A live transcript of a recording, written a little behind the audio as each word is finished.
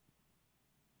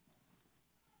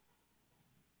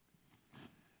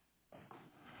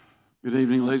Good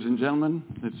evening, ladies and gentlemen.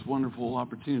 It's a wonderful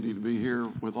opportunity to be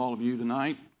here with all of you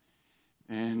tonight,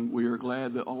 and we are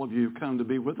glad that all of you have come to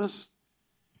be with us.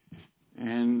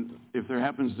 And if there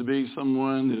happens to be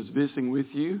someone that is visiting with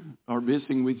you,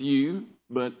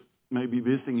 but maybe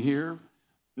visiting here,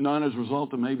 not as a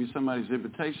result of maybe somebody's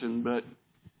invitation, but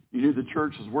you knew the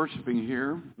church is worshiping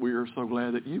here, we are so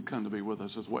glad that you've come to be with us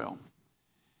as well.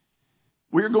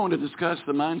 We're going to discuss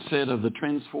the mindset of the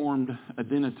transformed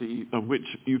identity of which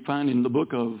you find in the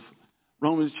book of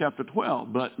Romans chapter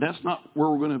 12, but that's not where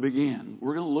we're going to begin.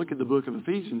 We're going to look at the book of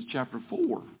Ephesians chapter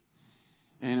 4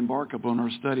 and embark upon our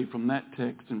study from that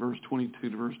text in verse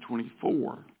 22 to verse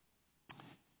 24.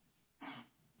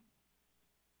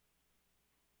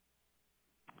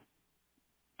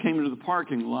 Came into the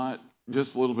parking lot just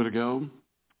a little bit ago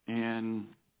and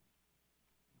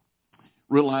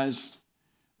realized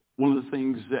one of the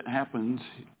things that happens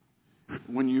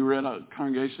when you're at a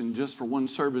congregation just for one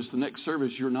service, the next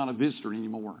service you're not a visitor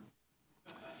anymore.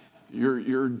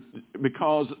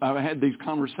 Because I've had these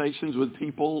conversations with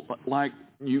people like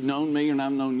you've known me and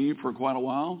I've known you for quite a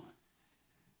while,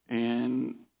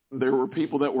 and there were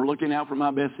people that were looking out for my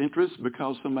best interests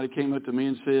because somebody came up to me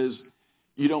and says,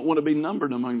 "You don't want to be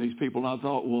numbered among these people." And I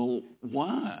thought, well,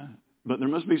 why? But there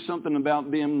must be something about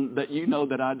them that you know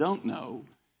that I don't know.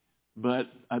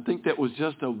 But I think that was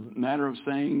just a matter of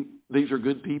saying these are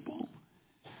good people.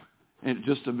 And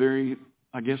just a very,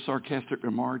 I guess, sarcastic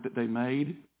remark that they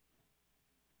made.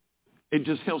 It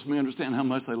just helps me understand how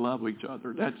much they love each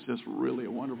other. That's just really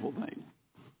a wonderful thing.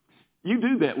 You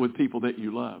do that with people that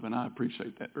you love, and I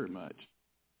appreciate that very much.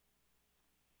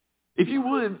 If you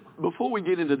would, before we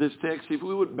get into this text, if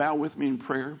we would bow with me in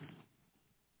prayer.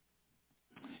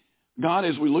 God,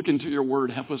 as we look into your word,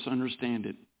 help us understand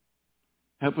it.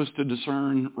 Help us to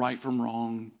discern right from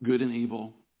wrong, good and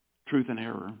evil, truth and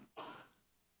error.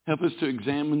 Help us to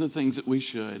examine the things that we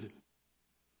should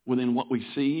within what we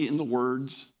see in the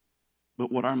words,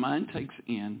 but what our mind takes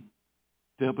in,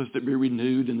 to help us to be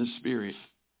renewed in the spirit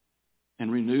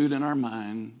and renewed in our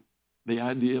mind the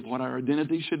idea of what our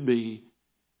identity should be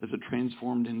as a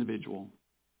transformed individual.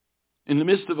 In the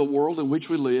midst of a world in which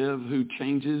we live who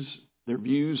changes their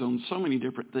views on so many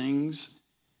different things,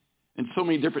 in so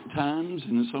many different times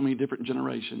and in so many different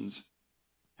generations,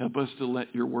 help us to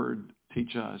let your word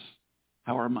teach us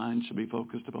how our minds should be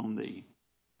focused upon thee.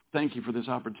 Thank you for this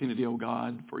opportunity, O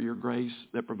God, for your grace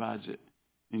that provides it.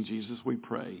 In Jesus we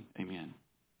pray. Amen.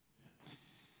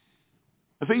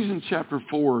 Ephesians chapter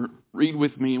 4, read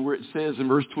with me where it says in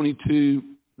verse 22,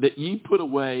 that ye put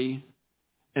away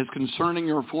as concerning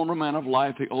your former manner of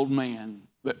life the old man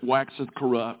that waxeth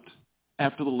corrupt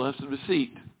after the lust of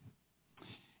deceit.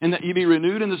 And that ye be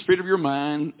renewed in the spirit of your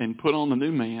mind, and put on the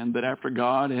new man, that after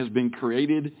God has been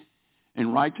created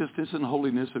in righteousness and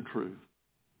holiness of truth.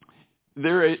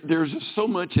 There's just so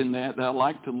much in that I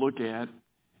like to look at,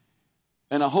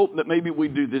 and I hope that maybe we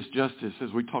do this justice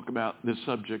as we talk about this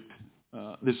subject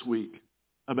this week,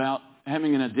 about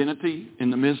having an identity in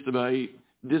the midst of a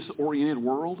disoriented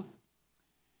world.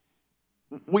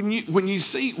 When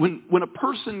a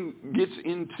person gets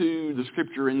into the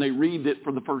scripture and they read it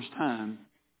for the first time,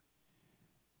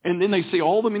 and then they see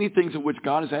all the many things of which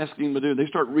God is asking them to do. They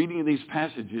start reading these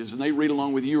passages, and they read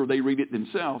along with you, or they read it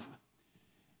themselves.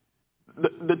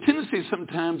 The tendency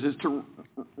sometimes is to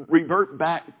revert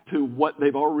back to what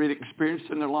they've already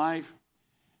experienced in their life.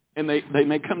 And they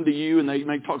may come to you, and they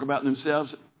may talk about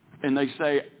themselves, and they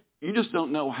say, "You just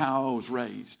don't know how I was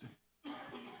raised.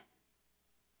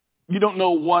 You don't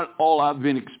know what all I've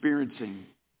been experiencing.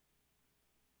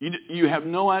 You have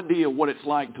no idea what it's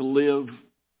like to live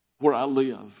where I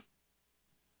live."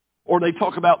 Or they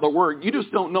talk about the word. "You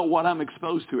just don't know what I'm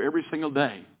exposed to every single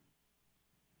day.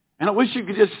 And I wish you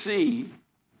could just see,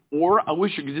 or I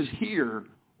wish you could just hear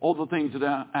all the things that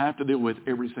I have to deal with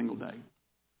every single day."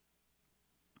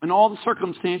 And all the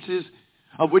circumstances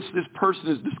of which this person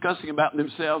is discussing about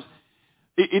themselves,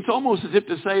 it's almost as if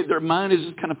to say their mind is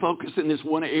just kind of focused in this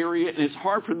one area, and it's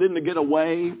hard for them to get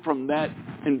away from that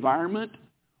environment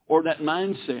or that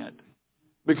mindset.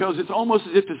 Because it's almost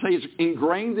as if to say it's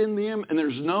ingrained in them, and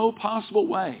there's no possible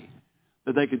way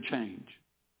that they could change.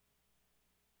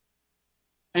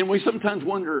 And we sometimes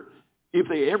wonder if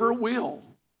they ever will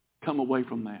come away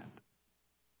from that.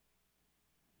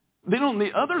 Then on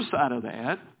the other side of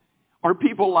that are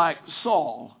people like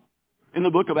Saul in the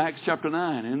book of Acts chapter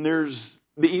 9. And there's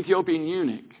the Ethiopian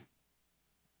eunuch.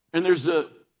 And there's the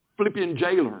Philippian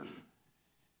jailer.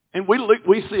 And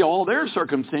we see all their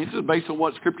circumstances based on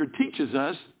what Scripture teaches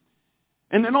us.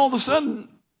 And then all of a sudden,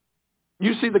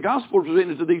 you see the gospel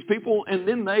presented to these people, and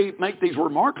then they make these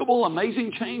remarkable,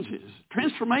 amazing changes,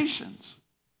 transformations.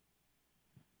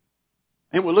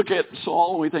 And we look at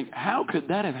Saul and we think, how could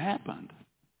that have happened?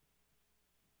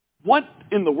 What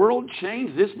in the world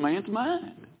changed this man's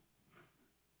mind?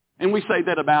 And we say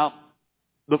that about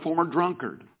the former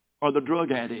drunkard or the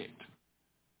drug addict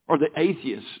or the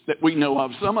atheist that we know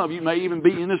of. Some of you may even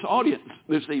be in this audience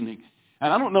this evening.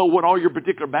 And I don't know what all your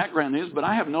particular background is, but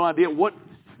I have no idea what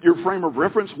your frame of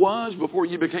reference was before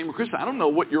you became a Christian. I don't know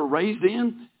what you were raised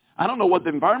in. I don't know what the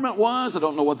environment was. I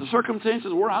don't know what the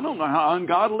circumstances were. I don't know how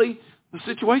ungodly the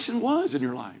situation was in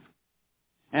your life.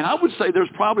 And I would say there's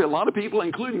probably a lot of people,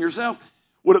 including yourself,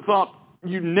 would have thought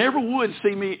you never would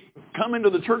see me come into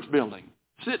the church building,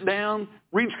 sit down,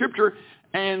 read Scripture,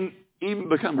 and even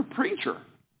become a preacher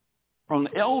or an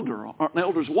elder or an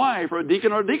elder's wife or a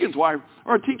deacon or a deacon's wife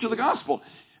or a teacher of the gospel.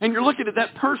 And you're looking at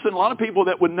that person, a lot of people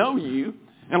that would know you,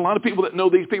 and a lot of people that know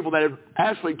these people that have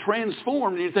actually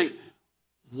transformed, and you think,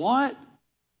 what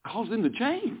caused them to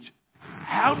change?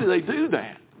 How do they do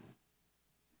that?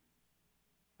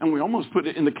 And we almost put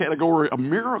it in the category of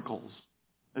miracles,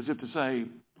 as if to say,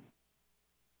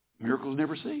 miracles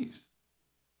never cease.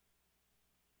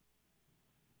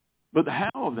 But the how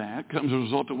of that comes as a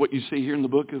result of what you see here in the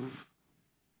book of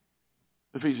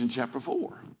Ephesians chapter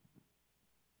 4.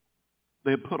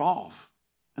 They have put off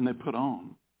and they put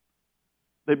on.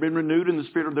 They've been renewed in the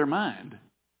spirit of their mind.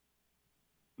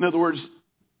 In other words,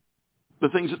 the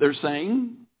things that they're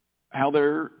saying, how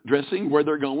they're dressing, where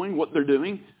they're going, what they're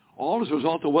doing, all as a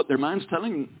result of what their mind's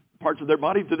telling parts of their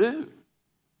body to do.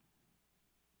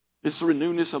 It's the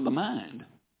renewedness of the mind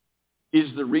is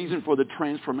the reason for the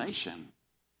transformation.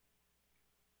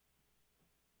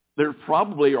 There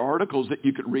probably are articles that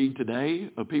you could read today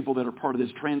of people that are part of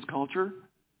this trans culture,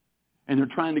 and they're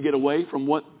trying to get away from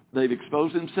what they've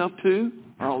exposed themselves to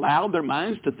or allowed their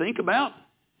minds to think about,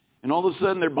 and all of a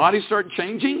sudden their bodies start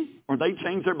changing, or they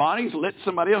change their bodies, let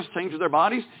somebody else change their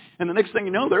bodies, and the next thing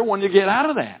you know, they're wanting to get out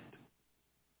of that.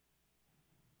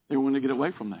 They want to get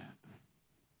away from that.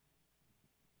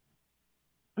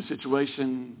 A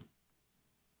situation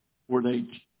where they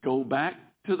go back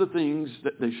to the things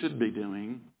that they should be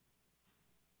doing.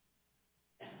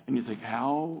 And you think,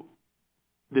 how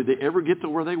did they ever get to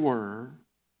where they were?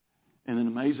 And then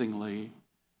amazingly,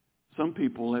 some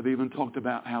people have even talked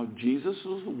about how Jesus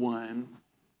was the one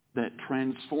that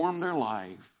transformed their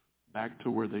life back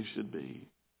to where they should be.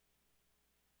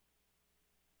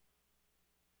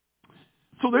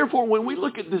 So therefore, when we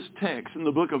look at this text in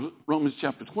the book of Romans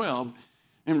chapter 12,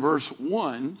 in verse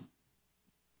 1,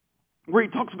 where he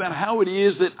talks about how it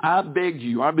is that I beg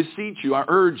you, I beseech you, I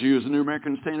urge you, as the New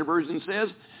American Standard Version says,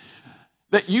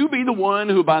 that you be the one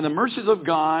who by the mercies of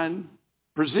God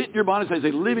present your bodies as a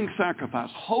living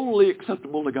sacrifice, wholly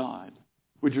acceptable to God,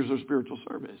 which is our spiritual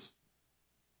service.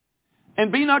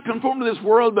 And be not conformed to this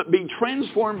world, but be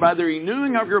transformed by the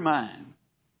renewing of your mind.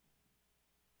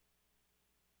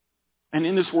 And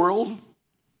in this world,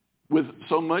 with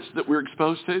so much that we're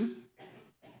exposed to,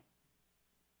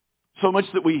 so much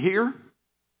that we hear,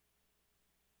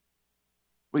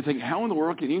 we think, how in the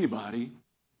world can anybody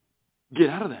get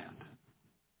out of that?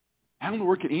 How in the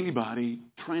world can anybody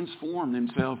transform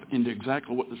themselves into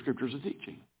exactly what the Scriptures are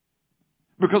teaching?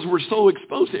 Because we're so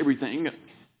exposed to everything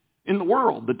in the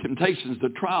world, the temptations, the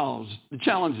trials, the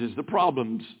challenges, the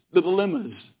problems, the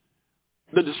dilemmas,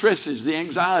 the distresses, the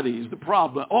anxieties, the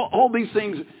problem, all these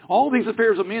things, all these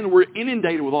affairs of men, we're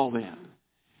inundated with all that.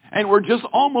 And we're just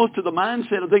almost to the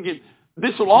mindset of thinking,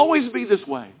 this will always be this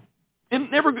way. It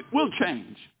never will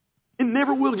change. It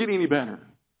never will get any better.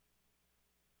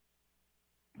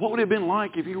 What would it have been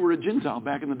like if you were a Gentile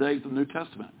back in the days of the New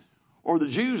Testament, or the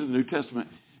Jews in the New Testament,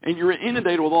 and you were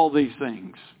inundated with all these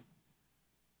things?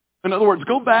 In other words,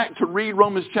 go back to read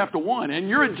Romans chapter 1, and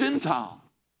you're a Gentile.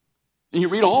 And you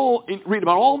read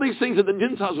about all these things that the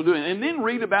Gentiles were doing, and then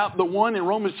read about the one in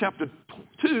Romans chapter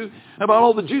 2 about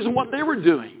all the Jews and what they were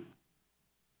doing.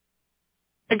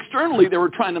 Externally, they were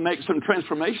trying to make some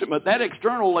transformation, but that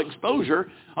external exposure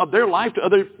of their life to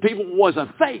other people was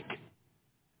a fake.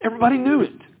 Everybody knew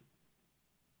it.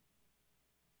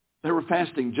 They were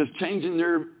fasting, just changing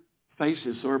their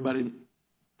faces so everybody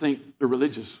think they're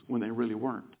religious when they really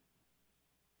weren't.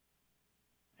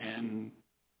 And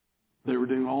they were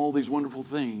doing all these wonderful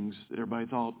things that everybody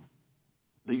thought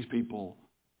these people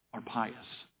are pious.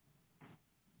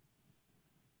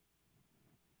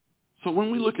 So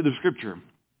when we look at the Scripture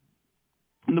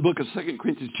in the book of 2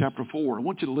 Corinthians chapter 4, I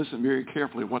want you to listen very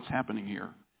carefully to what's happening here.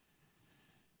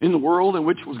 In the world in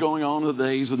which was going on in the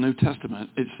days of the New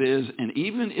Testament, it says, and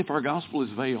even if our gospel is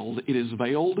veiled, it is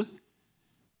veiled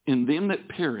in them that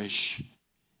perish,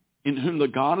 in whom the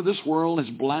God of this world has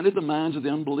blinded the minds of the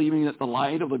unbelieving, that the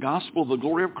light of the gospel of the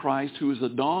glory of Christ, who is the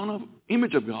dawn of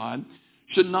image of God,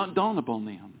 should not dawn upon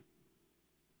them.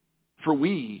 For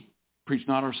we preach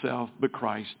not ourselves, but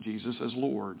Christ Jesus as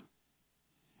Lord,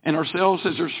 and ourselves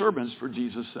as your servants for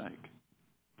Jesus' sake.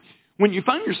 When you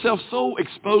find yourself so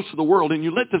exposed to the world and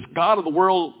you let this God of the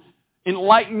world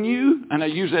enlighten you, and I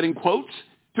use that in quotes,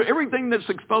 to everything that's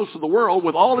exposed to the world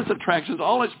with all its attractions,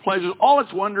 all its pleasures, all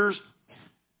its wonders,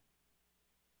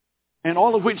 and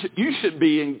all of which you should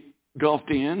be engulfed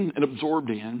in and absorbed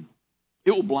in,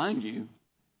 it will blind you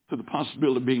to the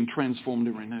possibility of being transformed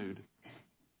and renewed.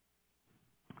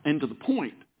 And to the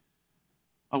point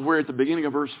of where at the beginning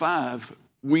of verse 5,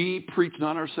 we preach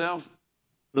not ourselves.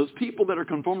 Those people that are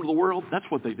conformed to the world, that's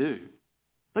what they do.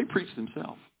 They preach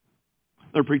themselves.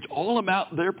 They preach all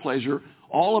about their pleasure,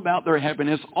 all about their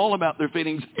happiness, all about their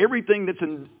feelings, everything that's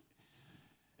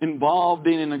involved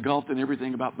in and engulfed in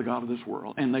everything about the God of this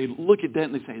world. And they look at that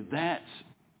and they say, that's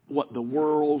what the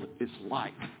world is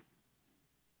like.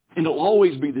 And it'll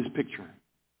always be this picture.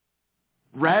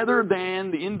 Rather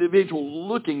than the individual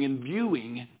looking and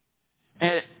viewing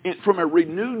at it from a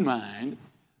renewed mind,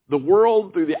 the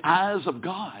world through the eyes of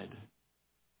God.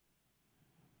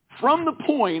 From the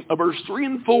point of verse 3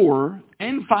 and 4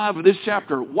 and 5 of this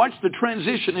chapter, watch the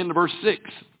transition into verse 6.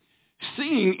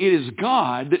 Seeing it is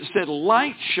God that said,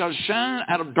 light shall shine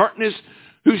out of darkness,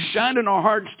 who shined in our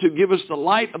hearts to give us the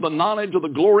light of the knowledge of the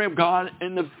glory of God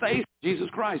in the face of Jesus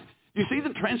Christ. You see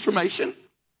the transformation?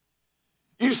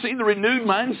 You see the renewed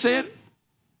mindset?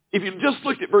 If you just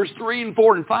looked at verse 3 and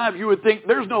 4 and 5, you would think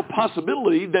there's no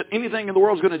possibility that anything in the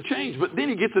world is going to change. But then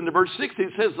he gets into verse 6,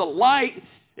 it says the light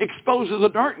exposes the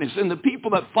darkness. And the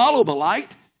people that follow the light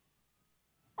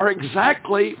are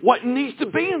exactly what needs to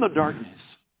be in the darkness.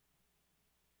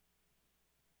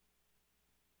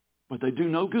 But they do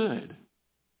no good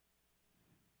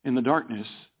in the darkness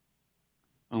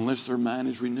unless their mind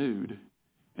is renewed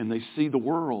and they see the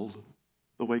world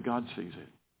the way God sees it.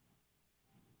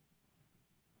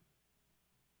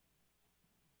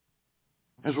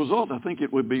 As a result, I think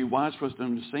it would be wise for us to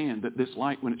understand that this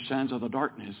light, when it shines out of the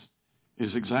darkness,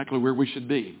 is exactly where we should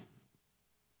be.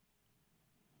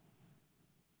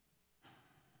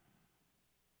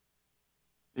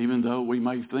 Even though we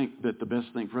may think that the best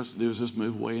thing for us to do is just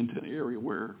move away into an area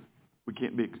where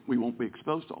we won't be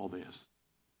exposed to all this.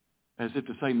 As if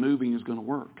to say moving is going to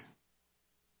work.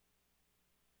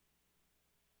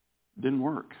 It didn't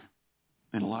work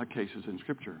in a lot of cases in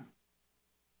Scripture.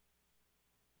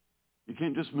 You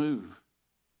can't just move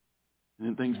and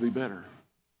then things be better.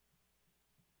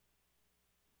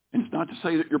 And it's not to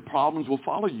say that your problems will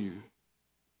follow you,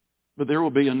 but there will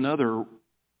be another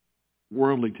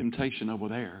worldly temptation over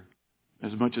there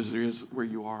as much as there is where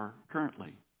you are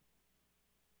currently.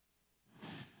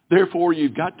 Therefore,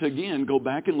 you've got to, again, go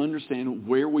back and understand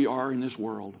where we are in this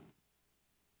world.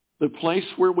 The place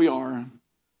where we are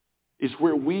is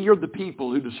where we are the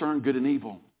people who discern good and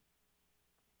evil.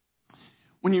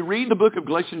 When you read the book of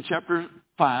Galatians chapter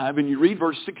 5 and you read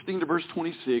verse 16 to verse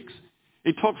 26,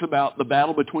 it talks about the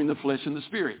battle between the flesh and the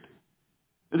spirit.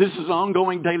 This is an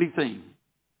ongoing daily thing.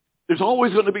 There's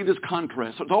always going to be this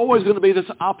contrast. There's always going to be this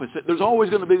opposite. There's always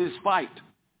going to be this fight.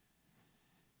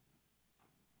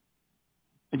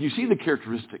 And you see the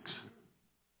characteristics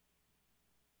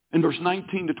in verse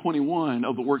 19 to 21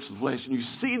 of the works of the flesh. And you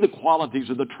see the qualities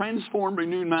of the transformed,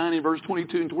 renewed mind in verse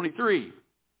 22 and 23.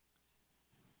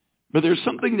 But there's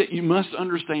something that you must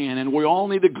understand, and we all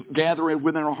need to gather it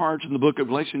within our hearts in the book of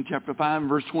Galatians chapter 5 and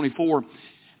verse 24.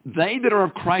 They that are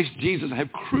of Christ Jesus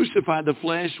have crucified the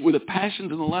flesh with the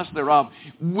passions and the lust thereof.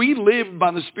 We live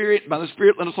by the Spirit let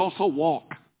us also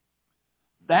walk.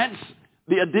 That's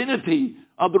the identity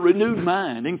of the renewed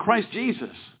mind in Christ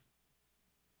Jesus,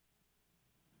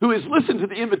 who has listened to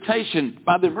the invitation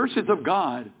by the mercies of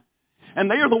God. And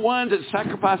they are the ones that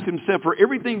sacrificed himself for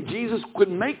everything Jesus could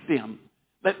make them,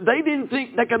 that they didn't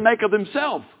think they could make of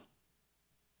themselves.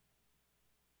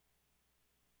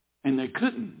 And they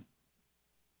couldn't,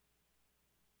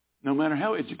 no matter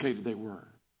how educated they were,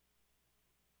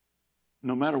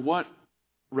 no matter what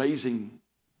raising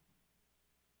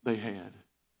they had,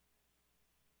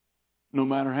 no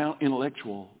matter how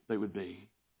intellectual they would be.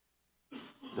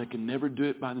 They can never do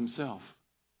it by themselves.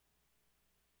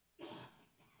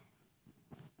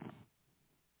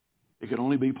 It could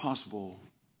only be possible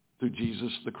through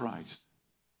Jesus the Christ.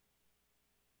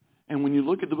 And when you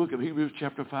look at the book of Hebrews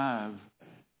chapter 5,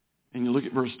 and you look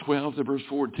at verse 12 to verse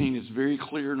 14, it's very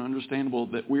clear and understandable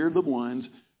that we're the ones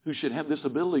who should have this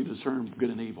ability to discern good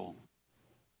and evil.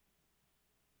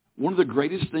 One of the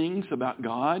greatest things about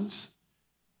God's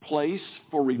place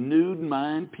for renewed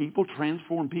mind people,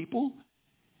 transformed people,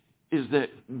 is that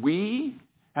we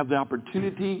have the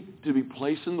opportunity to be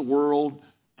placed in the world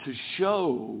to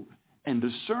show and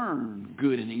discern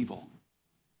good and evil,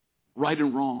 right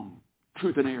and wrong,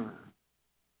 truth and error.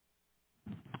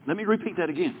 Let me repeat that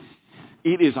again.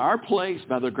 It is our place,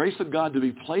 by the grace of God, to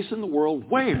be placed in the world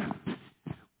where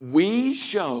we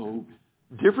show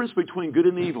difference between good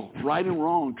and evil, right and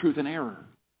wrong, truth and error.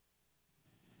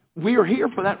 We are here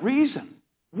for that reason.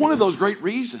 One of those great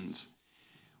reasons.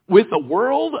 With a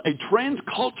world, a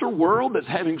transcultural world that's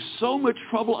having so much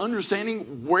trouble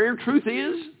understanding where truth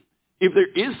is, if there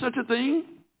is such a thing,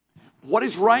 what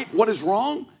is right, what is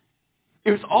wrong,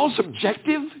 if it's all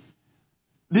subjective,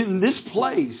 then this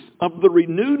place of the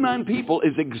renewed mind people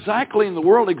is exactly in the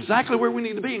world, exactly where we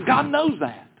need to be. And God knows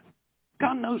that.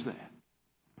 God knows that.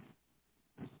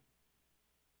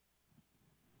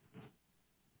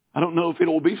 I don't know if it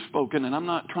will be spoken, and I'm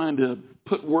not trying to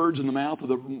put words in the mouth of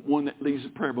the one that leads the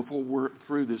prayer before we're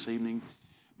through this evening,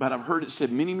 but I've heard it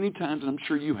said many, many times, and I'm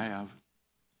sure you have,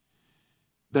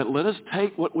 that let us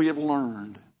take what we have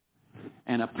learned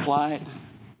and apply it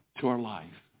to our life.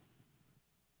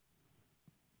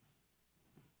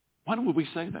 Why would we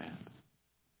say that?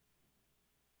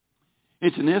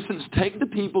 It's in essence, take the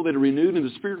people that are renewed in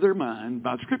the spirit of their mind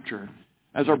by Scripture,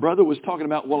 as our brother was talking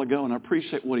about a while ago, and I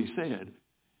appreciate what he said,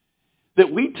 that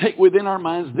we take within our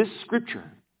minds this Scripture,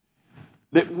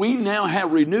 that we now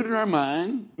have renewed in our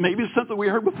mind. Maybe it's something we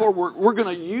heard before. We're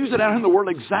going to use it out in the world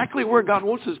exactly where God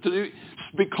wants us to do,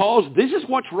 because this is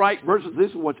what's right versus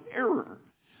this is what's error.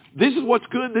 This is what's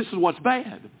good, this is what's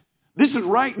bad. This is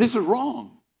right, this is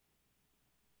wrong.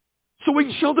 So we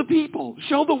can show the people,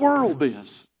 show the world this.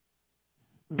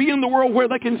 Be in the world where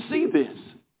they can see this.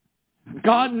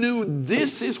 God knew this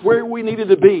is where we needed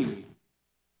to be.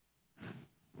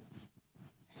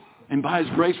 And by His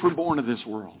grace, we're born to this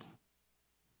world.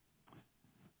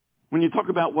 When you talk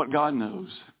about what God knows,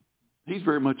 He's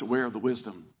very much aware of the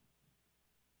wisdom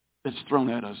that's thrown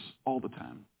at us all the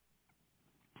time.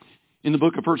 In the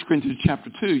book of 1 Corinthians chapter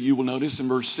 2, you will notice in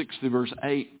verse 6 to verse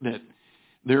 8 that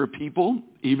there are people,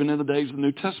 even in the days of the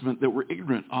New Testament, that were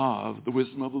ignorant of the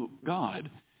wisdom of God.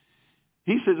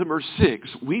 He says in verse 6,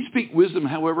 we speak wisdom,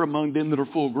 however, among them that are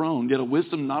full grown, yet a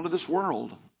wisdom not of this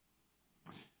world,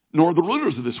 nor the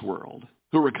rulers of this world,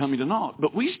 who are coming to naught.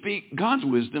 But we speak God's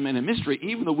wisdom and a mystery,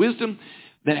 even the wisdom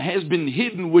that has been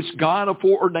hidden, which God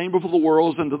foreordained before the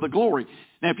worlds unto the glory.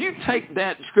 Now, if you take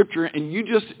that Scripture and you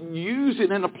just use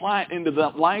it and apply it into the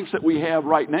lives that we have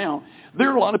right now,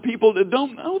 there are a lot of people that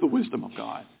don't know the wisdom of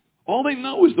God. All they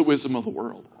know is the wisdom of the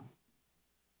world.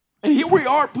 And here we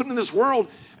are put in this world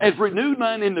as renewed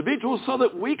mind individuals so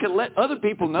that we can let other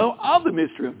people know of the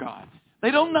mystery of God.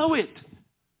 They don't know it.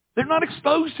 They're not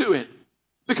exposed to it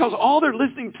because all they're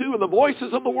listening to are the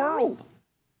voices of the world.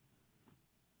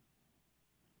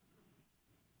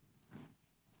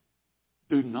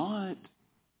 Do not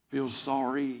feel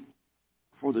sorry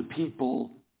for the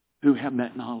people who have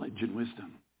that knowledge and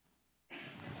wisdom.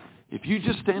 If you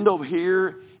just stand over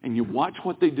here and you watch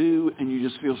what they do and you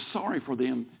just feel sorry for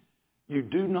them, you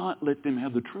do not let them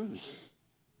have the truth.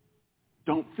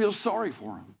 Don't feel sorry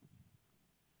for them.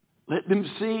 Let them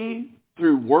see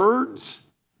through words,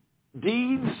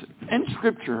 deeds, and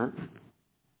Scripture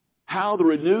how the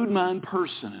renewed mind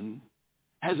person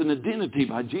has an identity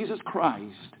by Jesus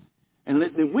Christ, and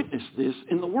let them witness this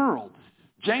in the world.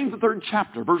 James, the 3rd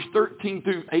chapter, verse 13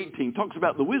 through 18, talks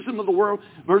about the wisdom of the world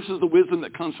versus the wisdom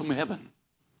that comes from heaven.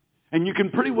 And you can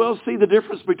pretty well see the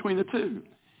difference between the two.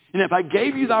 And if I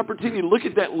gave you the opportunity to look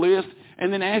at that list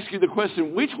and then ask you the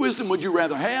question, which wisdom would you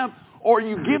rather have? Or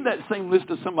you give that same list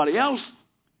to somebody else,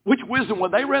 which wisdom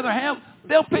would they rather have?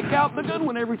 They'll pick out the good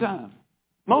one every time.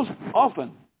 Most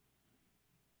often.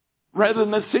 Rather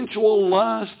than the sensual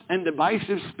lust and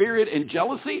divisive spirit and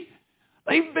jealousy,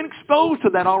 they've been exposed to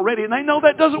that already, and they know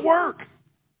that doesn't work.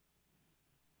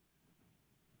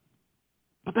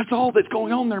 But that's all that's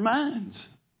going on in their minds.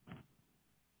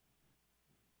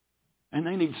 And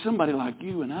they need somebody like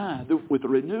you and I with a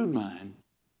renewed mind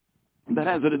that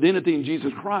has an identity in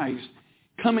Jesus Christ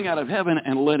coming out of heaven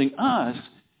and letting us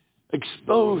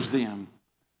expose them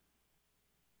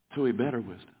to a better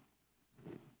wisdom.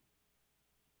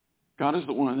 God is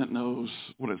the one that knows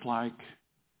what it's like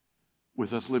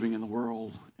with us living in the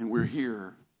world, and we're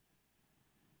here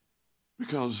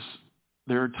because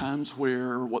there are times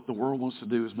where what the world wants to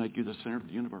do is make you the center of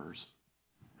the universe.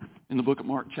 In the book of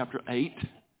Mark chapter 8,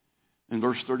 in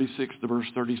verse 36 to verse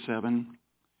 37,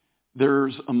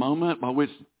 there's a moment by which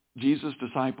Jesus'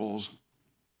 disciples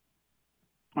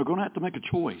are going to have to make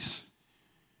a choice.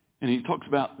 And he talks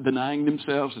about denying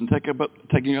themselves and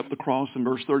taking up the cross in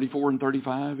verse 34 and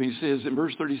 35. And he says in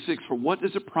verse 36, for what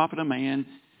does it profit a man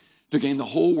To gain the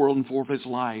whole world and forfeit his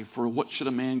life, for what should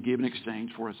a man give in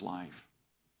exchange for his life?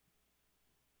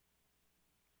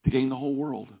 To gain the whole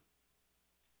world.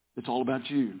 It's all about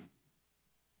you.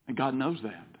 And God knows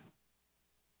that.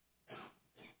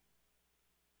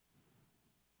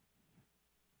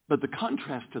 But the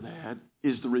contrast to that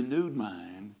is the renewed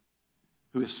mind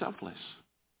who is selfless,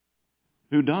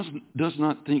 who does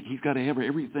not think he's got to have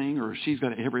everything or she's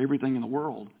got to have everything in the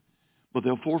world, but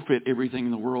they'll forfeit everything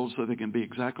in the world so they can be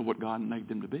exactly what God made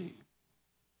them to be.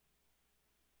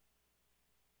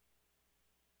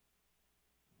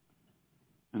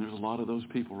 And there's a lot of those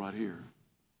people right here.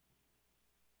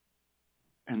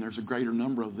 And there's a greater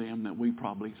number of them than we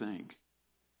probably think.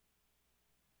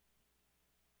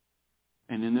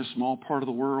 And in this small part of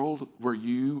the world where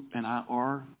you and I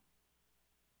are,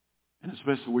 and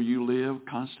especially where you live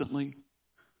constantly,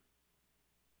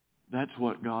 that's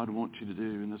what God wants you to do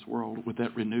in this world with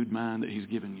that renewed mind that he's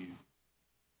given you.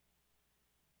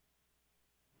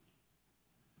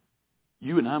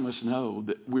 You and I must know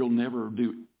that we'll never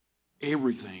do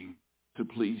everything to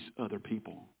please other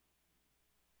people.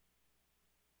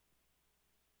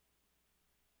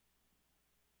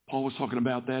 Paul was talking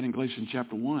about that in Galatians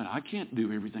chapter 1. I can't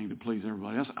do everything to please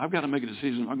everybody else. I've got to make a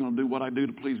decision. I'm going to do what I do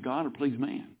to please God or please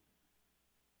man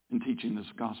in teaching this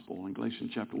gospel in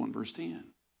Galatians chapter 1, verse 10.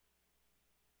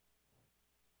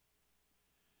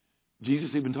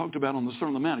 Jesus even talked about on the Sermon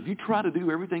on the Mount, if you try to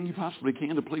do everything you possibly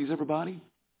can to please everybody,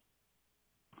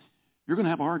 you're going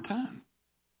to have a hard time.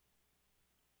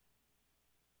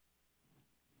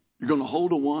 You're going to hold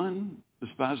to one,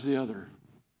 despise the other.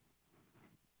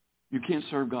 You can't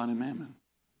serve God and mammon.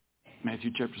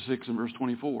 Matthew chapter 6 and verse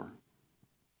 24.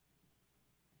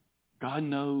 God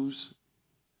knows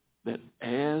that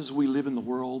as we live in the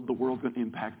world's going to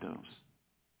impact us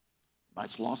by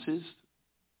its losses,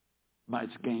 by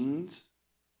its gains,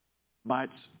 by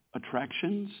its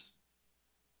attractions,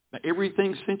 by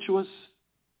everything sensuous,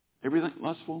 everything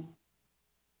lustful,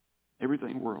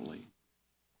 everything worldly.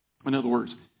 In other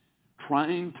words,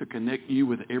 trying to connect you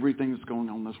with everything that's going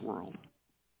on in this world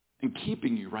and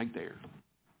keeping you right there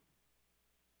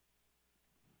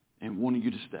and wanting you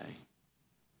to stay.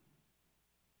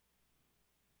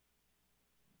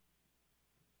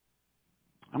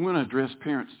 I'm going to address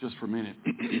parents just for a minute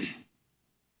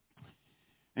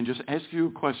and just ask you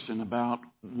a question about,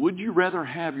 would you rather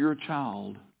have your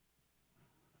child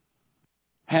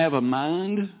have a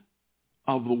mind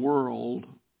of the world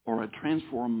or a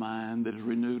transformed mind that is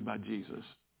renewed by Jesus?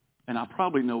 And I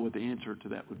probably know what the answer to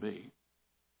that would be.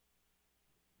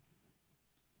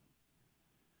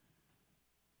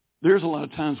 There's a lot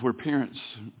of times where parents,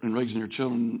 in raising their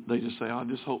children, they just say, I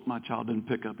just hope my child doesn't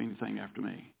pick up anything after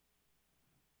me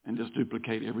and just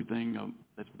duplicate everything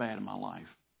that's bad in my life.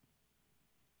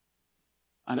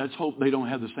 I just hope they don't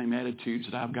have the same attitudes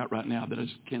that I've got right now that I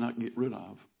just cannot get rid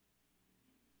of.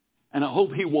 And I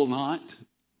hope he will not,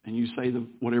 and you say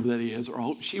whatever that is, or I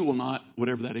hope she will not,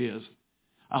 whatever that is.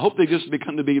 I hope they just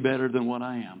become to be better than what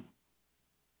I am.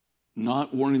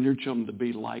 Not wanting their children to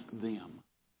be like them.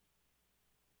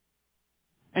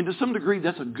 And to some degree,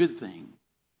 that's a good thing.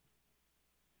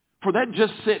 For that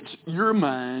just sets your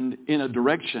mind in a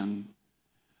direction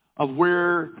of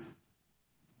where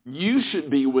you should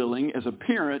be willing, as a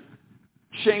parent,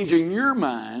 changing your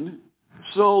mind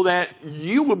so that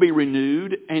you will be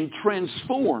renewed and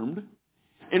transformed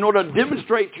in order to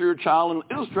demonstrate to your child and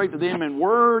illustrate to them in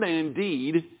word and in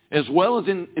deed, as well as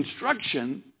in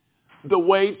instruction, the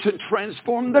way to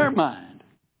transform their mind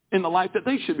in the life that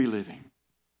they should be living.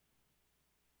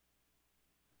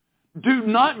 Do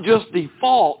not just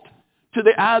default to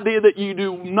the idea that you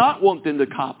do not want them to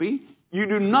copy. You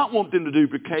do not want them to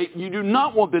duplicate. You do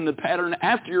not want them to pattern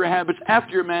after your habits,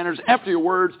 after your manners, after your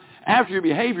words, after your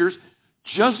behaviors.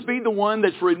 Just be the one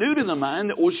that's renewed in the mind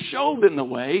that will show them the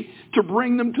way to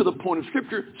bring them to the point of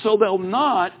Scripture so they'll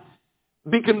not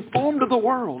be conformed to the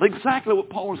world. Exactly what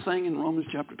Paul is saying in Romans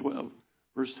chapter 12,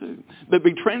 verse 2. But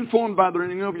be transformed by the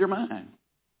renewing of your mind.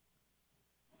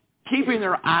 Keeping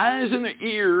their eyes and their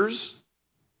ears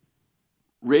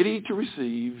ready to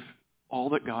receive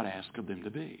all that God asks of them to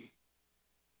be,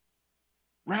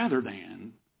 rather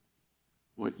than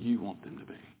what you want them to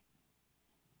be,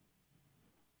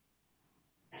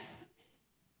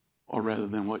 or rather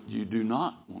than what you do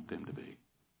not want them to be.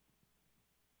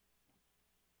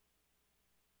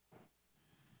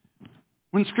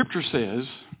 When Scripture says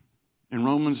in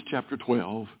Romans chapter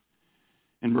 12,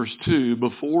 in verse 2,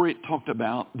 before it talked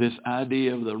about this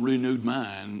idea of the renewed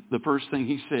mind, the first thing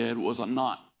he said was a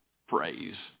not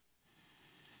phrase.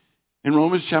 In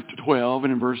Romans chapter 12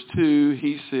 and in verse 2,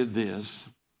 he said this,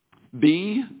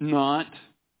 be not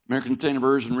American Standard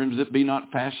Version renders it, be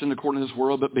not fashioned according to this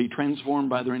world, but be transformed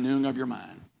by the renewing of your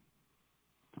mind.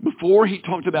 Before he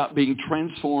talked about being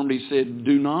transformed, he said,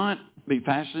 do not be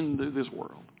fashioned through this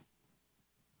world.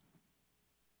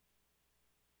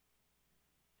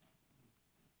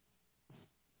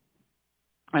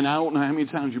 And I don't know how many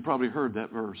times you probably heard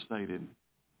that verse stated.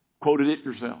 Quoted it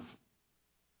yourself.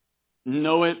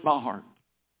 Know it by heart.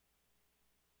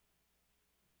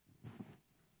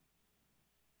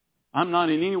 I'm not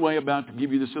in any way about to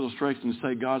give you this illustration to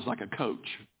say God's like a coach,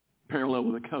 parallel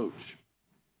with a coach.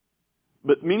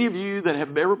 But many of you that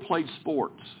have ever played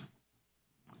sports,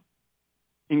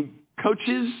 in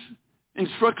coaches'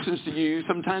 instructions to you,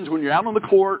 sometimes when you're out on the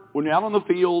court, when you're out on the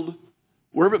field,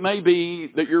 wherever it may be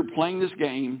that you're playing this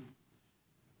game,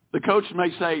 the coach may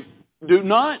say, do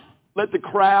not let the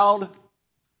crowd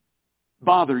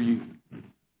bother you.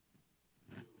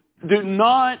 Do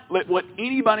not let what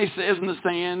anybody says in the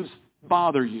stands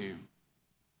bother you.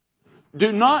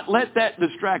 Do not let that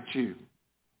distract you.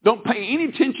 Don't pay any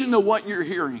attention to what you're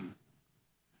hearing.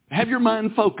 Have your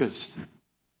mind focused.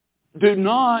 Do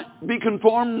not be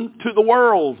conformed to the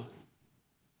world.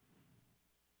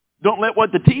 Don't let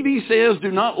what the TV says,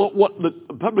 do not let what the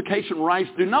publication writes,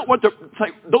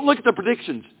 don't look at the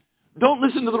predictions. Don't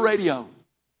listen to the radio.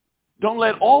 Don't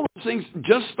let all those things,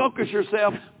 just focus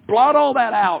yourself, blot all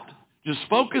that out. Just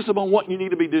focus upon what you need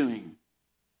to be doing.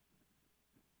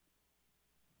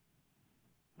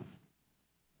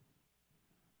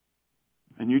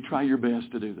 And you try your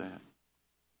best to do that.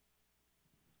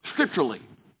 Scripturally.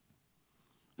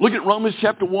 Look at Romans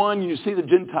chapter 1, you see the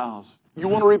Gentiles. You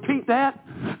want to repeat that?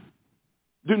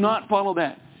 Do not follow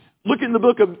that. Look in the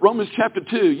book of Romans chapter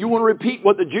 2. You want to repeat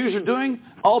what the Jews are doing?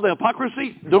 All the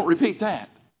hypocrisy? Don't repeat that.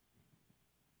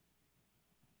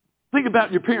 Think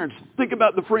about your parents. Think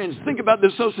about the friends. Think about the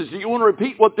associates. Do you want to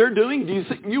repeat what they're doing? Do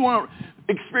you want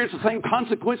to experience the same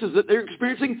consequences that they're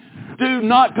experiencing? Do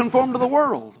not conform to the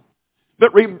world,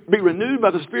 but be renewed by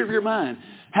the spirit of your mind.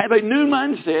 Have a new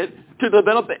mindset to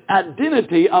develop the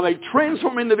identity of a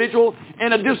transformed individual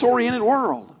in a disoriented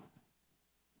world.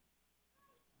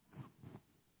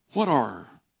 What are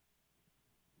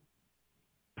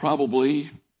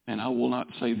probably, and I will not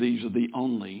say these are the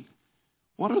only,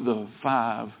 what are the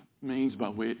 5 means by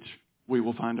which we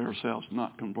will find ourselves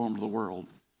not conformed to the world?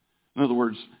 In other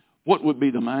words, what would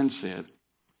be the mindset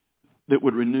that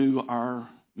would renew our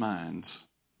minds?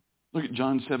 Look at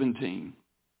John 17.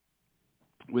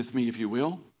 With me, if you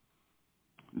will.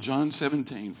 John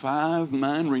 17. 5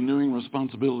 mind-renewing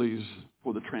responsibilities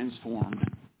for the transformed.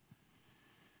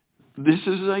 This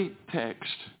is a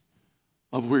text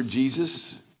of where Jesus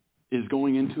is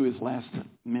going into his last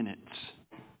minutes.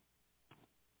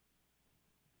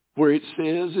 Where it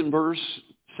says in verse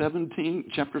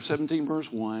 17, chapter 17, verse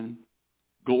 1,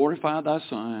 glorify thy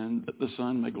Son, that the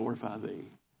Son may glorify thee.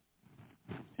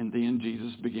 And then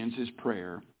Jesus begins his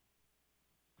prayer.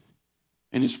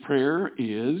 And his prayer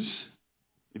is,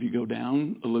 if you go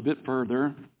down a little bit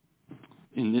further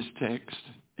in this text,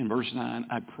 in verse 9,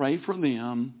 I pray for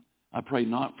them, I pray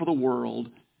not for the world,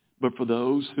 but for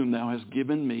those whom thou hast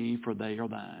given me, for they are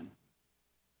thine.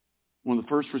 One of the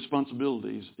first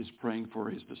responsibilities is praying for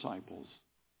his disciples.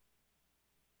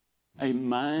 A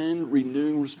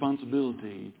mind-renewing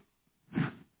responsibility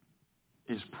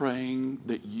is praying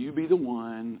that you be the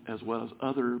one, as well as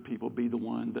other people be the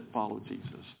one that follow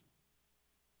Jesus.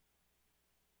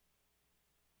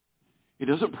 He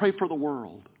doesn't pray for the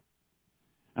world.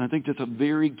 And I think that's a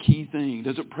very key thing. He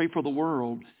doesn't pray for the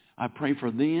world. I pray for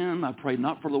them. I pray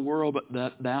not for the world, but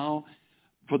that thou,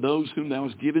 for those whom thou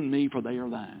hast given me, for they are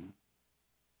thine.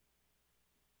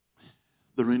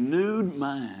 The renewed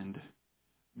mind,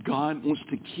 God wants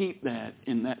to keep that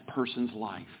in that person's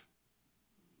life.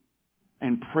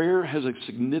 And prayer has a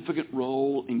significant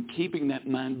role in keeping that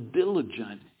mind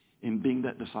diligent in being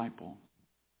that disciple.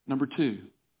 Number 2,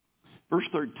 verse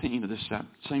 13 of this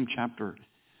same chapter.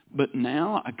 But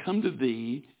now I come to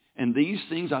thee, and these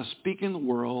things I speak in the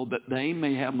world, that they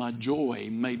may have my joy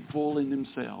made full in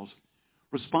themselves.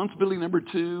 Responsibility number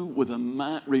 2 with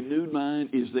a renewed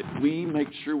mind is that we make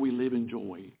sure we live in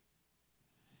joy.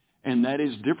 And that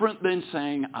is different than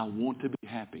saying, I want to be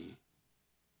happy.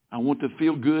 I want to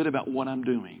feel good about what I'm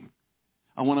doing.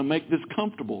 I want to make this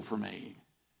comfortable for me.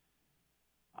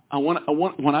 When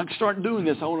I start doing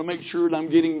this, I want to make sure that I'm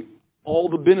getting all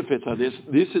the benefits of this.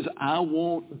 This is, I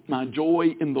want my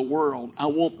joy in the world. I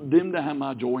want them to have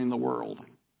my joy in the world.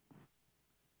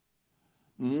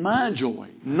 My joy,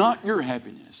 not your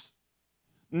happiness,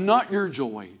 not your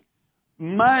joy.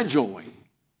 My joy,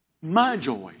 my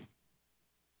joy.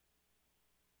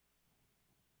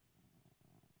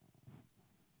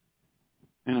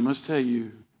 And I must tell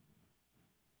you,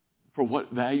 for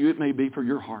what value it may be for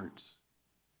your hearts,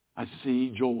 I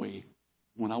see joy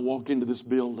when I walk into this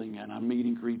building and I meet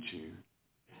and greet you.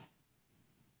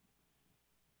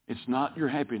 It's not your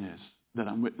happiness that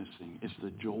I'm witnessing. It's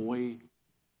the joy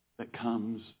that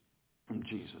comes from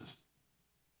Jesus.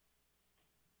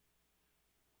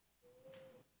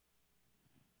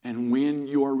 And when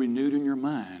you are renewed in your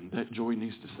mind, that joy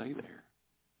needs to stay there.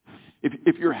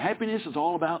 If your happiness is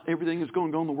all about everything that's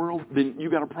going on in the world, then you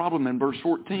got a problem in verse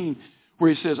 14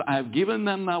 where he says, I have given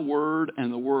them thy word,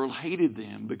 and the world hated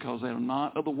them because they are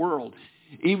not of the world,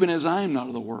 even as I am not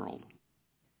of the world.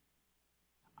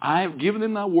 I have given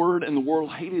them thy word, and the world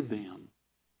hated them.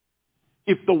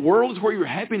 If the world is where your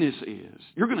happiness is,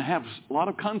 you're going to have a lot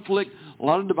of conflict, a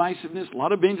lot of divisiveness, a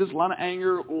lot of vengeance, a lot of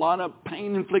anger, a lot of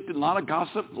pain inflicted, a lot of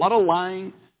gossip, a lot of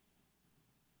lying,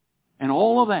 and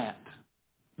all of that.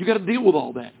 You got to deal with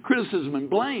all that. Criticism and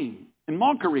blame and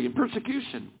mockery and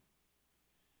persecution.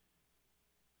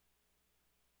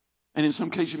 And in some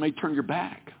cases, you may turn your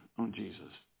back on Jesus.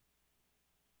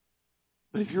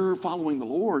 But if you're following the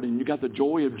Lord and you got the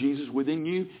joy of Jesus within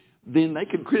you, then they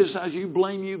can criticize you,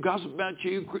 blame you, gossip about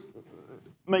you,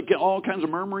 make all kinds of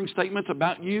murmuring statements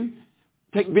about you,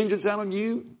 take vengeance out on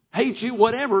you, hate you,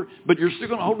 whatever, but you're still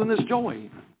going to hold in this joy.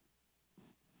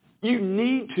 You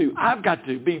need to, I've got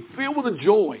to be filled with the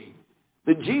joy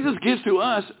that Jesus gives to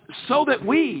us so that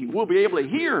we will be able to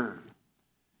hear.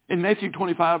 In Matthew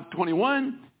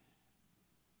 25:21,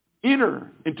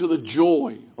 enter into the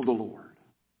joy of the Lord.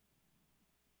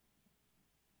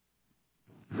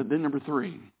 But then number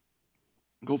 3,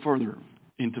 go further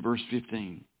into verse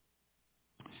 15.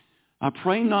 I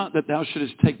pray not that thou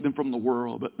shouldest take them from the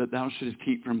world, but that thou shouldest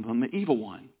keep them from the evil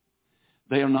one.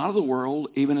 They are not of the world,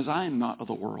 even as I am not of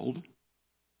the world.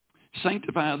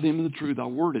 Sanctify them in the truth. Thy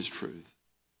word is truth.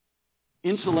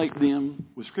 Insulate them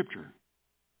with Scripture.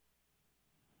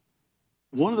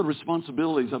 One of the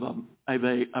responsibilities of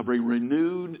a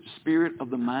renewed spirit of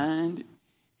the mind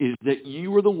is that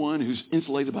you are the one who's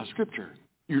insulated by Scripture.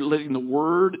 You're letting the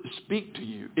Word speak to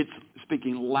you. It's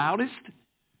speaking loudest,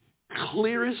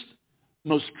 clearest,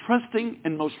 most trusting,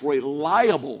 and most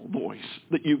reliable voice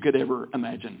that you could ever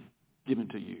imagine given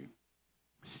to you.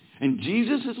 And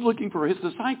Jesus is looking for his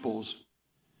disciples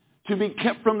to be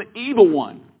kept from the evil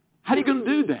one. How are you going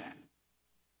to do that?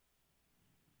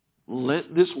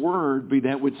 Let this word be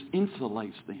that which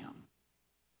insulates them.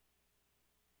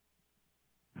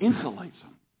 Insulates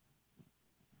them.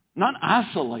 Not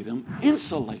isolate them,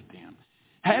 insulate them.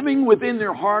 Having within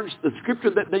their hearts the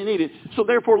Scripture that they needed. So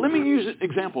therefore, let me use an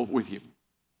example with you.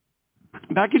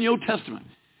 Back in the Old Testament,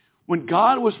 when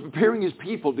God was preparing his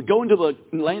people to go into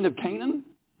the land of Canaan,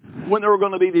 when there were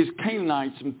going to be these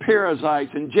Canaanites and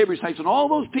Perizzites and Jebusites and all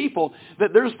those people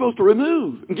that they're supposed to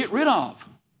remove and get rid of.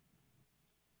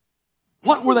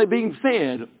 What were they being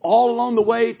fed all along the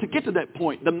way to get to that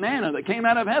point? The manna that came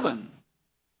out of heaven.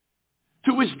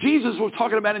 To which Jesus was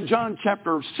talking about in John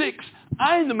chapter 6,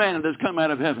 I am the manna that's come out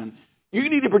of heaven. You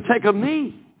need to partake of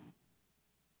me.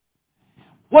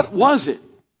 What was it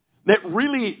that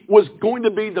really was going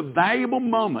to be the valuable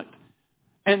moment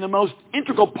and the most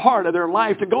integral part of their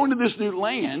life to go into this new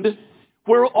land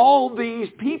where all these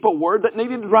people were that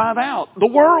needed to drive out? The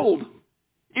world.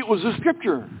 It was the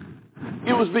Scripture.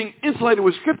 It was being insulated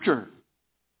with Scripture.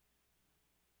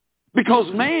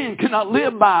 Because man cannot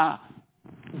live by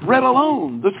bread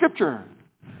alone, the Scripture.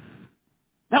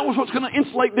 That was what's going to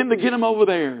insulate them to get them over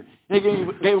there. He gave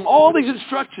them all these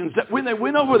instructions that when they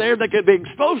went over there, they could be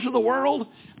exposed to the world,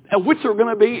 at which they were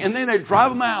going to be, and then they'd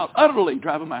drive them out, utterly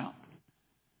drive them out.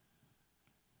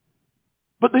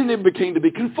 But then they became to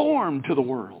be conformed to the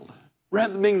world,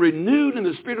 rather than being renewed in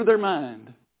the spirit of their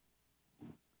mind.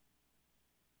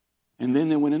 And then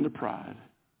they went into pride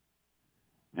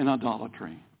and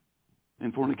idolatry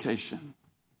and fornication.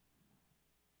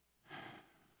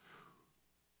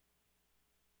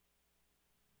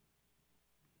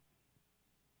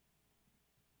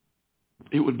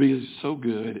 It would be so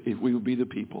good if we would be the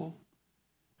people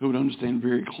who would understand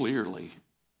very clearly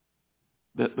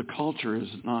that the culture is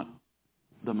not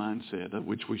the mindset of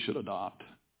which we should adopt,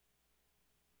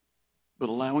 but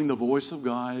allowing the voice of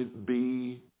God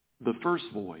be the first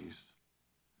voice,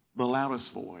 the loudest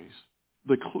voice,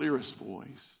 the clearest voice,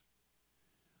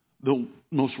 the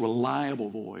most reliable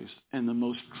voice, and the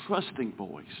most trusting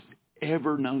voice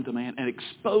ever known to man, and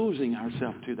exposing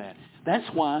ourselves to that. That's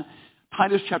why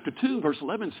Titus chapter 2, verse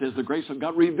 11 says the grace of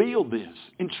God revealed this,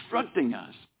 instructing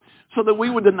us so that we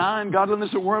would deny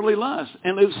ungodliness and worldly lust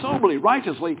and live soberly,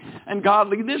 righteously, and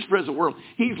godly in this present world.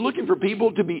 He's looking for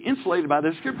people to be insulated by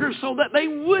the Scriptures so that they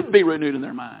would be renewed in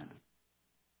their mind.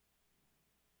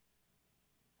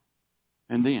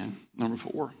 And then, number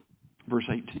 4, verse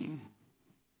 18.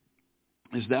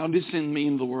 As thou didst send me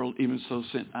into the world, even so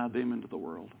sent I them into the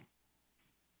world.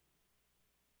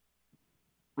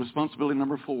 Responsibility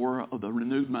number 4 of the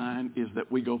renewed mind is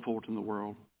that we go forth in the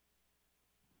world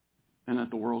and that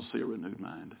the world see a renewed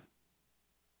mind.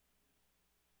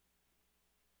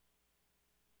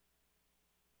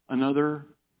 Another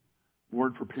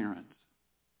word for parents.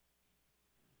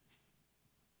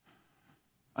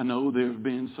 I know there have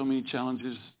been so many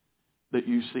challenges that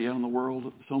you see out in the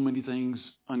world, so many things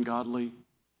ungodly,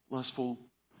 lustful,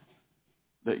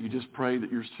 that you just pray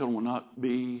that your children will not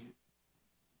be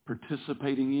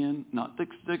participating in, not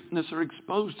necessarily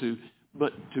exposed to,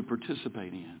 but to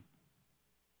participate in.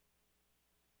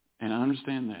 And I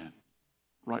understand that,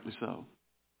 rightly so.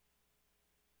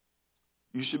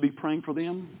 You should be praying for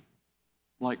them,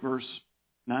 like verse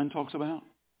 9 talks about.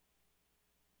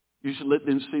 You should let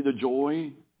them see the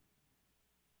joy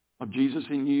of Jesus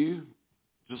in you,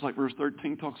 just like verse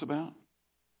 13 talks about.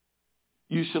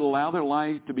 You should allow their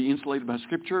life to be insulated by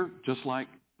Scripture, just like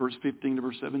verse 15 to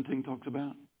verse 17 talks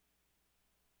about.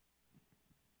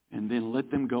 And then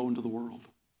let them go into the world.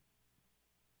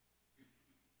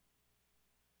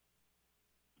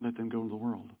 Let them go into the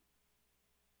world.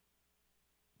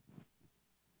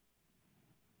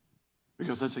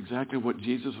 Because that's exactly what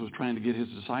Jesus was trying to get his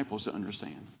disciples to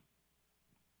understand.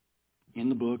 In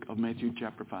the book of Matthew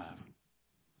chapter 5.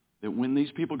 That when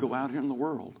these people go out here in the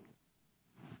world,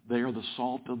 they are the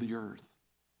salt of the earth.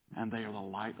 And they are the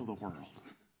light of the world.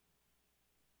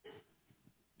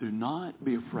 Do not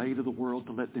be afraid of the world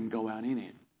to let them go out in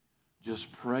it. Just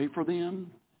pray for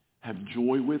them, have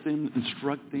joy with them,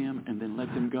 instruct them, and then let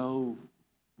them go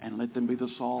and let them be the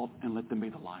salt and let them be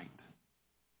the light.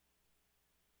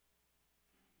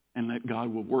 And let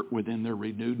God will work within their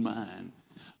renewed mind,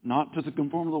 not to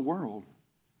conform to the world,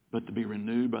 but to be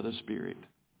renewed by the Spirit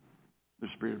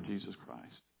of Jesus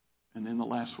Christ. And then the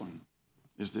last one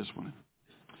is this one.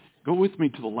 Go with me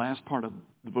to the last part of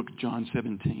the book of John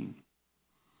 17.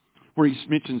 Where he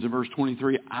mentions in verse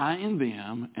 23, I in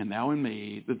them, and thou in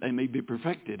me, that they may be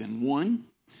perfected. And one,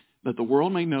 that the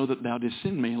world may know that thou didst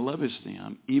send me and lovest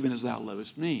them, even as thou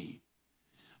lovest me.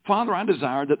 Father, I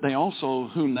desire that they also,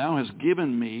 whom thou hast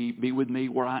given me, be with me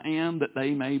where I am, that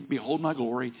they may behold my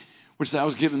glory, which thou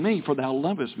hast given me, for thou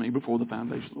lovest me before the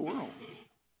foundation of the world.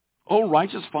 O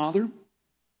righteous Father,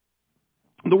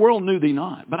 the world knew thee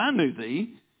not, but I knew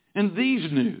thee, and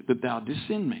these knew that thou didst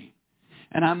send me.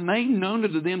 And I made known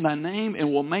unto them thy name,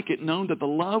 and will make it known that the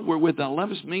love wherewith thou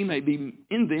lovest me may be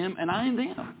in them, and I in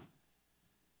them.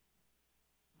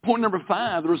 Point number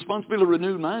 5, the responsibility of a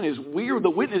renewed mind is we are the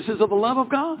witnesses of the love of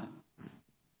God.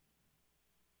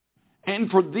 And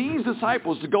for these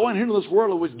disciples to go out here into this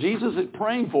world, which Jesus is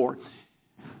praying for,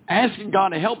 asking God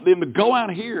to help them to go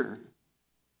out here,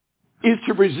 is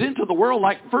to present to the world,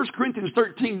 like 1 Corinthians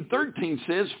 13:13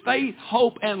 says, faith,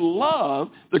 hope, and love.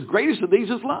 The greatest of these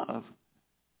is love.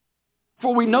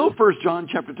 For we know 1 John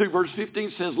chapter 2, verse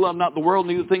 15 says, love not the world,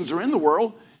 neither things are in the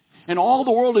world. And all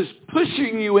the world is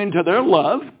pushing you into their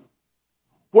love.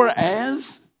 Whereas,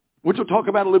 which we'll talk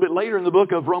about a little bit later in the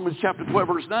book of Romans chapter 12,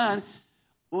 verse 9,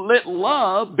 let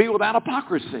love be without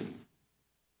hypocrisy.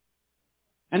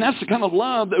 And that's the kind of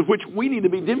love that which we need to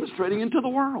be demonstrating into the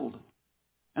world.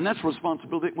 And that's the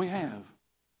responsibility that we have.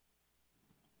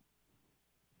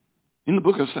 In the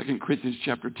book of 2 Corinthians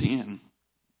chapter 10,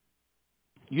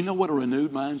 you know what a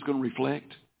renewed mind is going to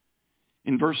reflect?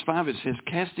 In verse 5 it says,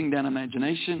 casting down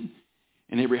imagination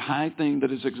and every high thing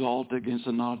that is exalted against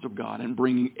the knowledge of God, and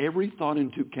bringing every thought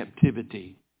into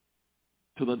captivity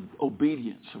to the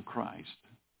obedience of Christ.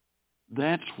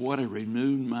 That's what a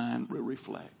renewed mind will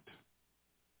reflect.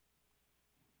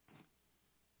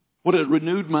 What a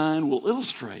renewed mind will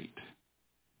illustrate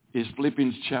is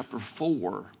Philippians chapter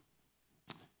 4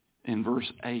 and verse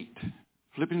 8.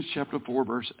 Philippians chapter 4,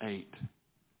 verse 8.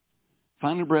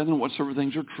 Finally, brethren, whatsoever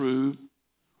things are true,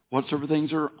 whatsoever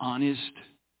things are honest,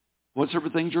 whatsoever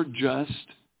things are just,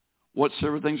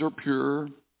 whatsoever things are pure,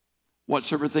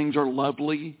 whatsoever things are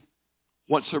lovely,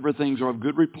 whatsoever things are of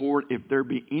good report, if there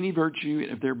be any virtue,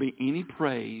 if there be any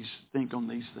praise, think on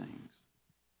these things.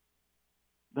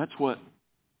 That's what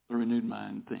the renewed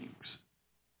mind thinks.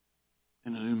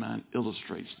 And the new mind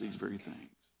illustrates these very things.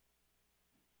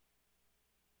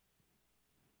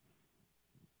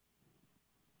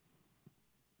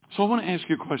 So I want to ask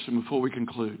you a question before we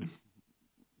conclude.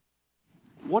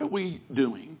 What are we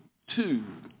doing to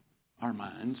our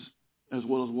minds as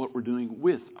well as what we're doing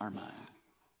with our mind?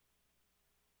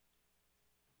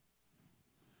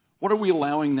 What are we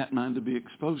allowing that mind to be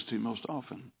exposed to most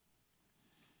often?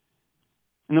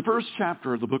 In the first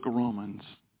chapter of the book of Romans,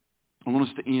 I want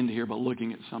us to end here by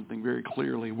looking at something very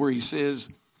clearly where he says,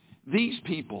 these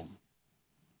people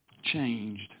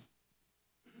changed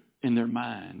in their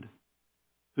mind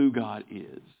who God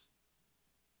is.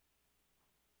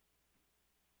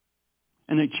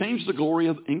 And they changed the glory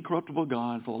of incorruptible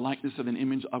God for the likeness of an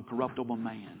image of corruptible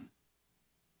man.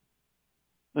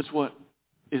 That's what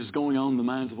is going on in the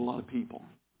minds of a lot of people.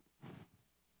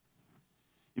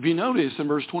 If you notice in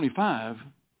verse 25,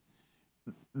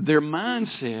 their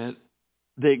mindset,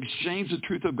 they exchanged the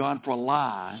truth of God for a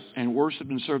lie and worshiped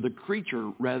and served the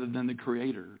creature rather than the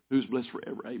Creator, who's blessed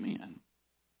forever. Amen.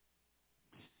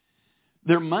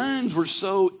 Their minds were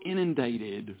so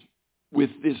inundated with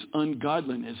this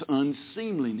ungodliness,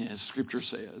 unseemliness, Scripture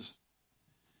says,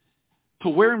 to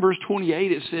where in verse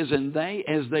 28 it says, and they,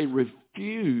 as they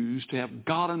refused to have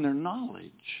God in their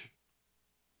knowledge,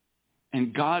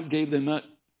 and God gave them up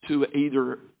to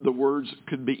either, the words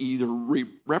could be either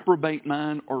reprobate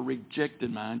mind or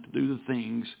rejected mind to do the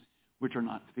things which are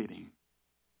not fitting.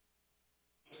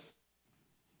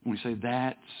 And we say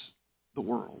that's the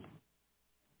world.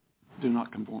 Do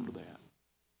not conform to that.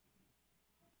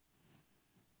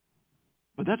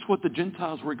 But that's what the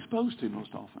Gentiles were exposed to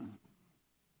most often.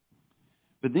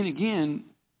 But then again,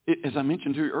 as I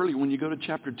mentioned to you earlier, when you go to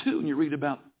chapter 2 and you read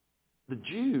about the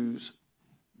Jews,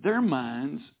 their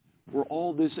minds were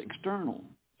all this external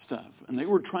stuff. And they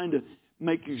were trying to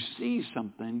make you see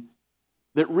something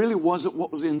that really wasn't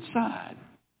what was inside.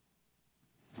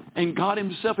 And God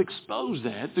himself exposed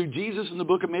that through Jesus in the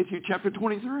book of Matthew chapter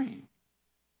 23.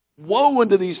 Woe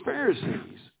unto these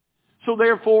Pharisees. So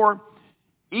therefore,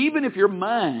 even if your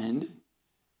mind,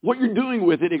 what you're doing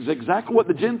with it is exactly what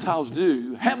the Gentiles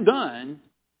have done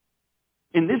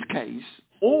in this case,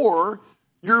 or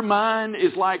your mind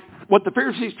is like what the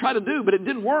Pharisees tried to do, but it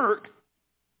didn't work,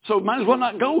 so might as well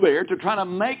not go there to try to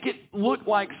make it look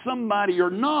like somebody you're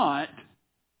not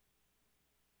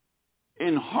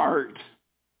in heart.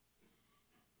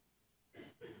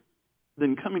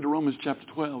 Then coming to Romans chapter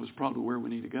 12 is probably where we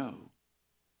need to go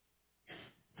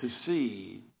to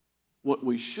see what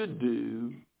we should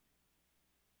do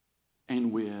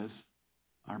and with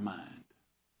our mind,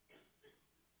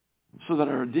 so that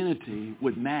our identity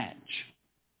would match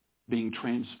being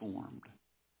transformed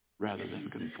rather than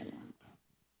conformed.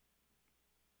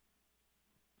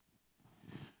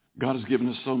 God has given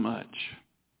us so much.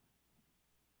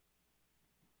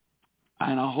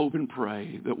 And I hope and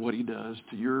pray that what he does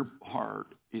to your heart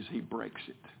is he breaks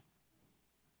it.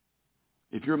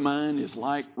 If your mind is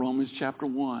like Romans chapter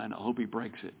 1, I hope he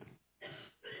breaks it.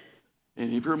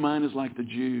 And if your mind is like the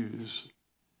Jews,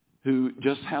 who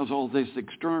just has all this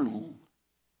external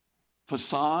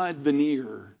facade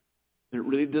veneer that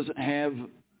really doesn't have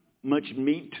much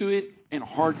meat to it and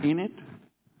heart in it,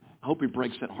 I hope he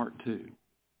breaks that heart too.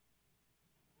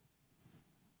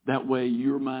 That way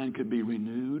your mind could be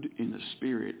renewed in the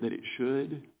spirit that it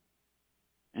should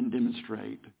and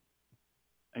demonstrate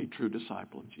a true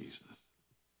disciple of Jesus.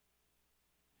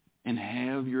 And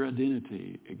have your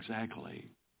identity exactly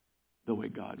the way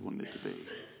God wanted it to be.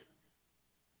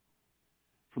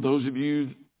 For those of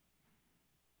you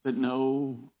that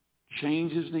know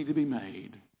changes need to be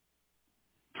made,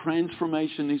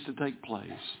 transformation needs to take place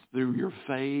through your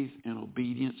faith and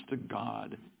obedience to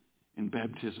God in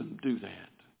baptism, do that.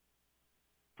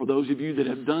 For those of you that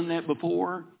have done that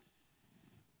before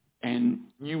and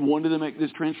you wanted to make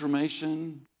this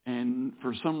transformation and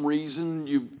for some reason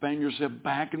you found yourself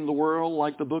back in the world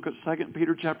like the book of 2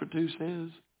 Peter chapter 2 says,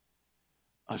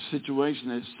 a situation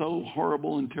that is so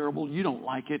horrible and terrible, you don't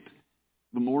like it,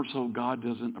 the more so God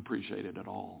doesn't appreciate it at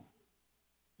all.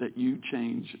 That you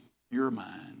change your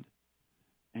mind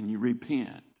and you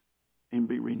repent and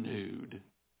be renewed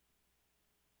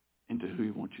into who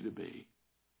he wants you to be.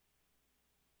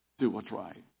 Do what's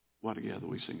right while together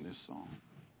we sing this song.